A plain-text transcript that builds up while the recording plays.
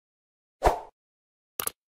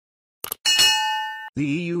The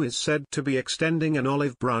EU is said to be extending an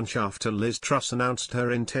olive branch after Liz Truss announced her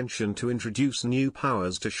intention to introduce new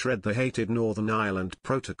powers to shred the hated Northern Ireland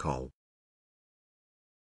Protocol.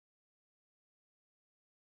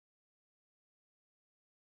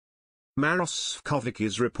 Maros Sefcovic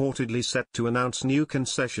is reportedly set to announce new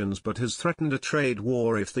concessions but has threatened a trade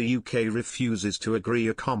war if the UK refuses to agree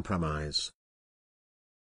a compromise.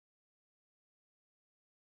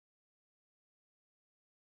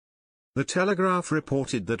 The Telegraph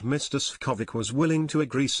reported that Mr. Sefcovic was willing to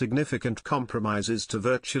agree significant compromises to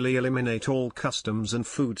virtually eliminate all customs and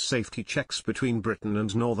food safety checks between Britain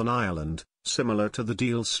and Northern Ireland, similar to the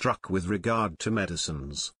deal struck with regard to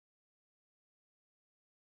medicines.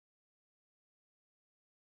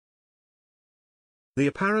 The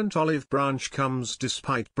apparent olive branch comes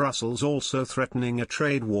despite Brussels also threatening a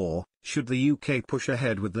trade war, should the UK push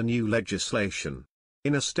ahead with the new legislation.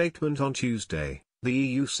 In a statement on Tuesday, the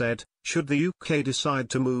EU said, should the UK decide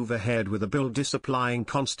to move ahead with a bill disapplying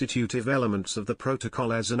constitutive elements of the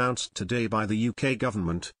protocol as announced today by the UK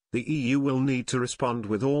government, the EU will need to respond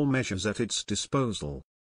with all measures at its disposal.